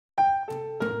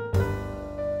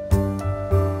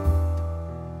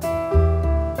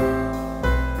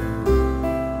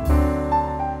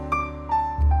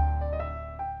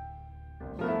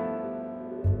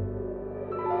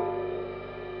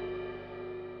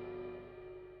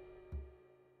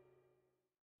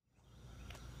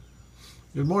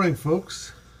Good morning,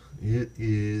 folks. It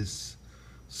is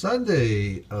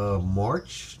Sunday,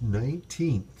 March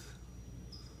 19th.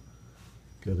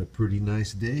 Got a pretty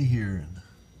nice day here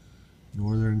in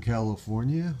Northern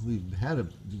California. We've had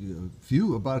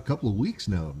about a couple of weeks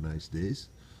now of nice days,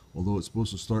 although it's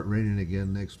supposed to start raining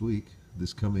again next week,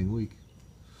 this coming week.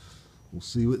 We'll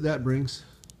see what that brings.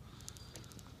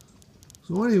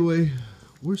 So anyway,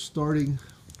 we're starting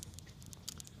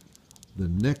the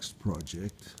next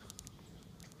project.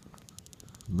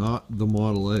 Not the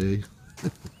Model A.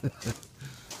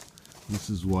 This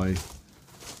is why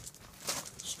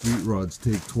street rods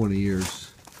take 20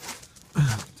 years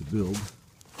to build.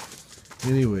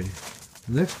 Anyway,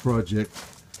 the next project,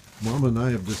 Mom and I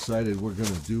have decided we're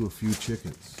going to do a few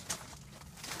chickens.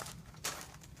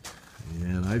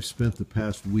 And I've spent the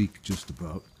past week just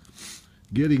about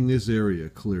getting this area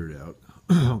cleared out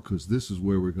because this is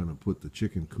where we're going to put the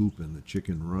chicken coop and the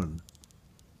chicken run.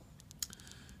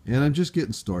 And I'm just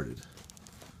getting started.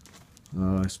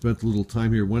 I spent a little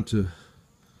time here, went to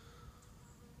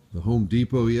the Home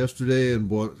Depot yesterday and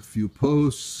bought a few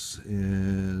posts,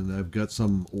 and I've got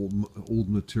some old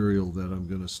material that I'm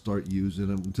going to start using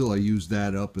until I use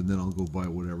that up, and then I'll go buy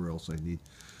whatever else I need.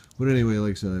 But anyway,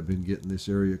 like I said, I've been getting this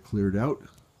area cleared out.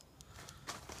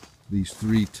 These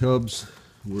 3 tubs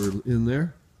were in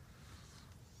there.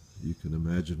 You can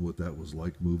imagine what that was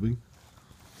like moving.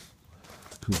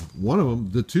 One of them,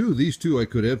 these two I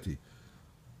could empty.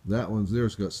 That one's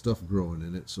there's got stuff growing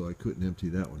in it, so I couldn't empty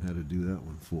that one. Had to do that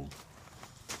one full.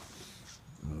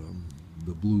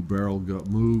 The blue barrel got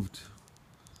moved.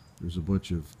 There's a bunch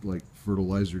of like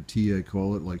fertilizer tea, I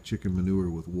call it, like chicken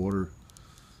manure with water.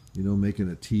 You know, making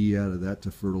a tea out of that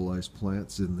to fertilize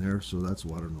plants in there. So that's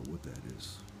why I don't know what that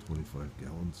is. 25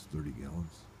 gallons, 30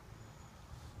 gallons.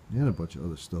 And a bunch of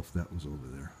other stuff that was over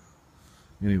there.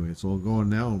 Anyway, it's all going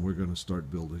now, and we're going to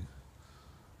start building.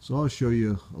 So I'll show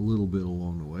you a little bit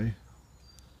along the way.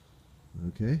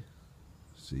 Okay,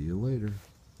 see you later.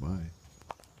 Bye.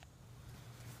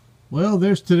 Well,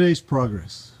 there's today's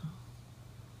progress.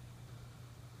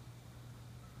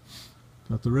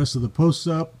 Got the rest of the posts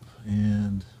up,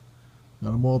 and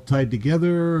got them all tied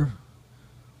together.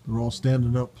 They're all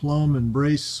standing up plumb and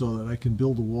braced so that I can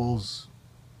build the walls,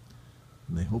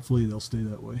 and hopefully they'll stay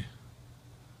that way.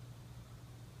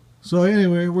 So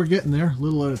anyway, we're getting there, a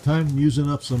little at a time. I'm using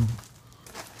up some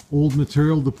old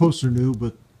material. The posts are new,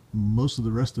 but most of the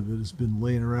rest of it has been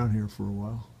laying around here for a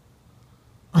while.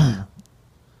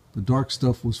 The dark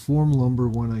stuff was form lumber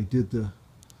when I did the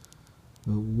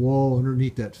wall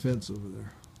underneath that fence over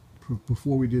there.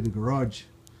 Before we did the garage,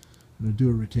 I'm going to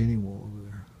do a retaining wall over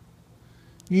there.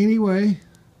 Anyway,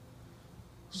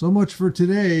 so much for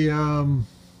today.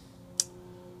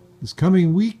 This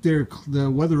coming week,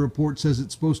 the weather report says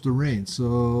it's supposed to rain,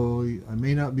 so I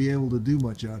may not be able to do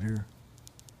much out here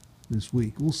this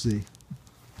week. We'll see.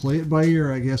 Play it by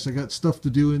ear, I guess. I got stuff to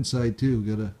do inside, too.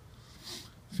 Got to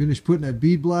finish putting that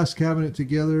bead blast cabinet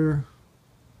together.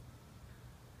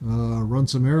 Run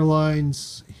some air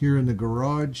lines here in the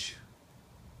garage.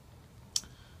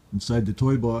 Inside the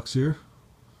toy box here.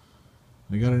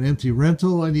 I got an empty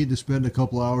rental. I need to spend a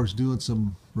couple hours doing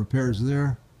some repairs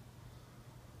there.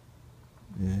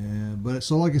 But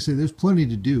so like I say, there's plenty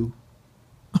to do.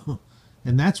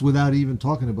 And that's without even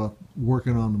talking about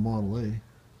working on the Model A.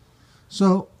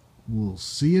 So we'll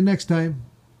see you next time.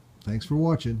 Thanks for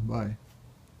watching. Bye.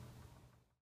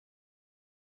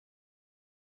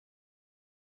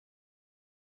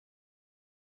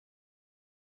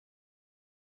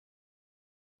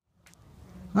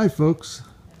 Hi folks.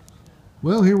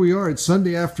 Well, here we are. It's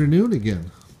Sunday afternoon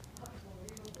again.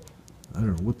 I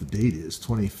don't know what the date is,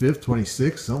 25th,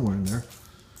 26th, somewhere in there.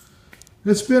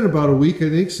 It's been about a week, I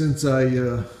think, since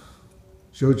I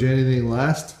showed you anything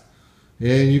last.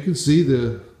 And you can see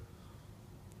the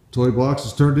toy box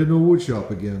has turned into a wood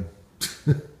shop again.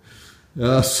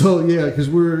 So yeah, because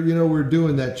we're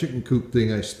doing that chicken coop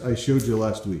thing I showed you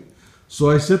last week. So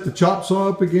I set the chop saw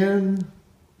up again.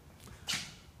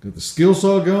 Got the skill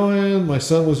saw going. My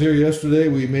son was here yesterday.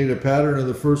 We made a pattern of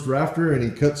the first rafter, and he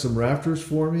cut some rafters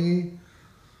for me.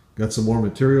 Got some more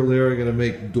material there. I'm going to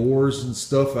make doors and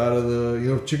stuff out of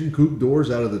the, chicken coop doors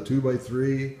out of the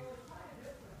 2x3.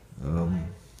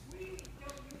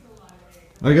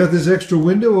 I got this extra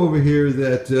window over here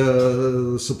that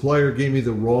the supplier gave me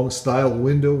the wrong style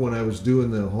window when I was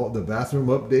doing the bathroom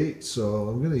update. So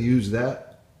I'm going to use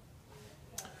that.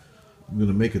 I'm going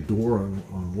to make a door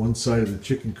on one side of the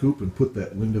chicken coop and put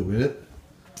that window in it.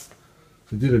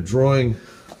 I did a drawing.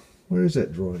 Where is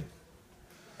that drawing?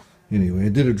 Anyway, I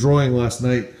did a drawing last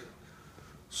night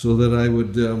so that I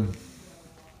would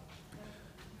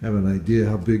have an idea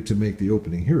how big to make the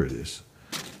opening. Here it is.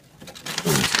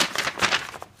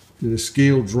 Did a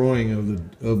scale drawing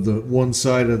of the one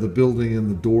side of the building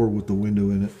and the door with the window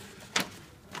in it.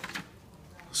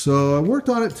 So I worked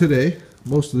on it today,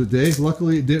 most of the day.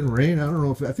 Luckily it didn't rain. I don't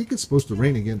know if I think it's supposed to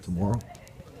rain again tomorrow.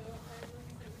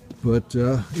 But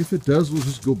if it does, we'll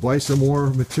just go buy some more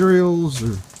materials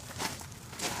or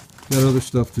got other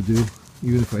stuff to do.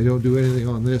 Even if I don't do anything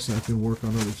on this, I can work on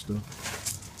other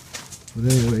stuff.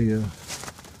 But anyway,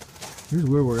 here's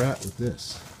where we're at with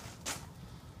this.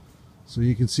 So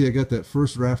you can see I got that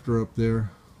first rafter up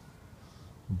there.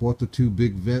 I bought the 2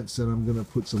 big vents, and I'm going to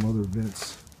put some other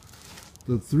vents.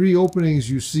 The 3 openings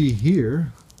you see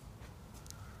here,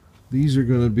 these are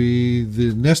going to be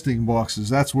the nesting boxes.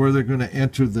 That's where they're going to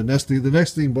enter the nesting. The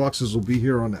nesting boxes will be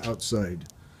here on the outside.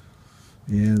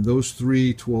 And those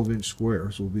 3 12-inch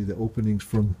squares will be the openings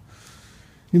from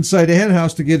inside the hen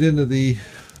house to get into the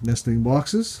nesting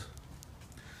boxes.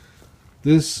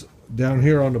 This down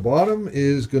here on the bottom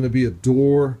is going to be a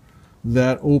door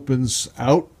that opens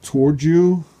out towards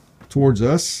you, towards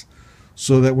us,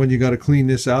 so that when you got to clean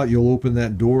this out, you'll open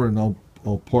that door, and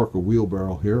I'll park a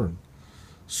wheelbarrow here and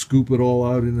scoop it all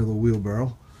out into the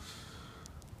wheelbarrow.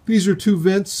 These are 2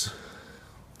 vents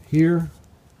here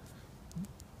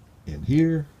and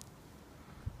here.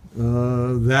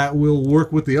 That will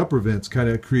work with the upper vents, kind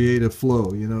of create a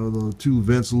flow. You know, the 2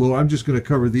 vents low. I'm just going to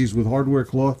cover these with hardware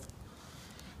cloth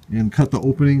and cut the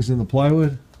openings in the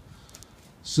plywood.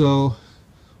 So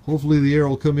hopefully the air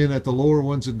will come in at the lower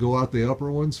ones and go out the upper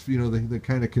ones, you know, the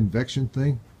kind of convection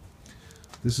thing.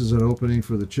 This is an opening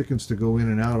for the chickens to go in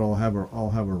and out. I'll have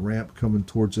a ramp coming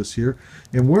towards us here.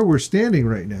 And where we're standing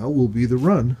right now will be the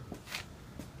run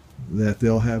that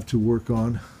they'll have to work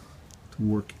on, to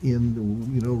work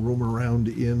in, you know, roam around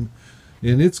in.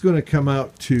 And it's going to come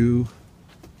out to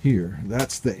here.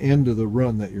 That's the end of the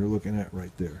run that you're looking at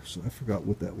right there. So I forgot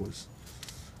what that was.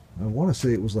 I want to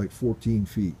say it was like 14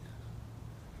 feet.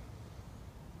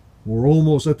 We're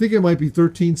almost, I think it might be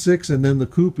 13.6, and then the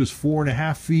coop is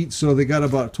 4.5 feet, so they got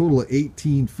about a total of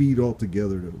 18 feet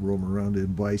altogether to roam around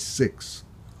in by 6.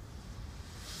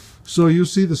 So you'll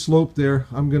see the slope there.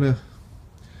 I'm going to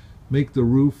make the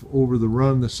roof over the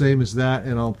run the same as that,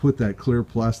 and I'll put that clear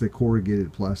plastic,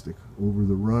 corrugated plastic over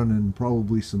the run, and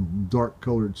probably some dark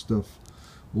colored stuff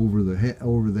over the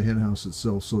hen house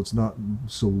itself, so it's not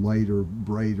so light or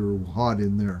bright or hot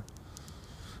in there.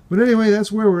 But anyway,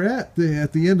 that's where we're at the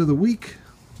end of the week.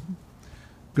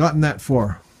 Gotten that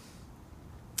far.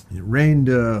 It rained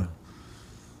all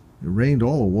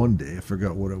of one day. I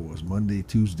forgot what it was, Monday,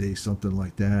 Tuesday, something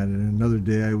like that. And another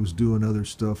day I was doing other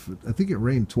stuff. I think it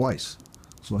rained twice,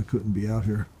 so I couldn't be out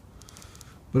here.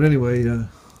 But anyway,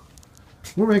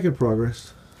 we're making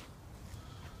progress.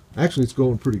 Actually, it's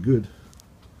going pretty good.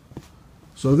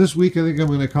 So this week I think I'm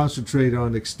going to concentrate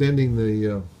on extending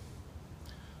the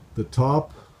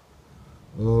top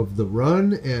of the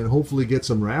run and hopefully get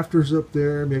some rafters up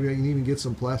there. Maybe I can even get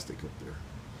some plastic up there.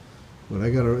 But I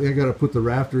gotta put the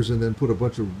rafters and then put a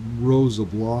bunch of rows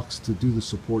of blocks to do the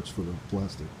supports for the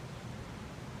plastic.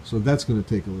 So that's going to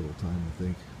take a little time, I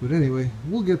think. But anyway,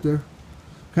 we'll get there.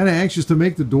 Kind of anxious to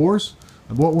make the doors.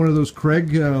 I bought one of those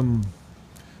Craig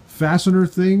fastener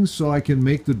things so I can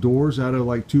make the doors out of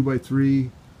like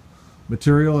 2x3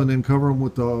 material and then cover them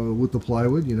with the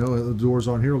plywood. You know, the doors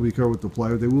on here will be covered with the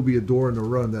plywood. There will be a door in the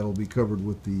run that'll be covered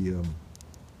with the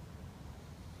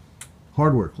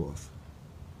hardware cloth.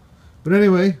 But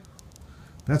anyway,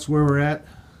 that's where we're at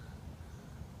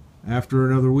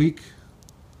after another week.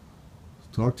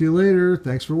 Talk to you later.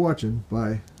 Thanks for watching.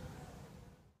 Bye.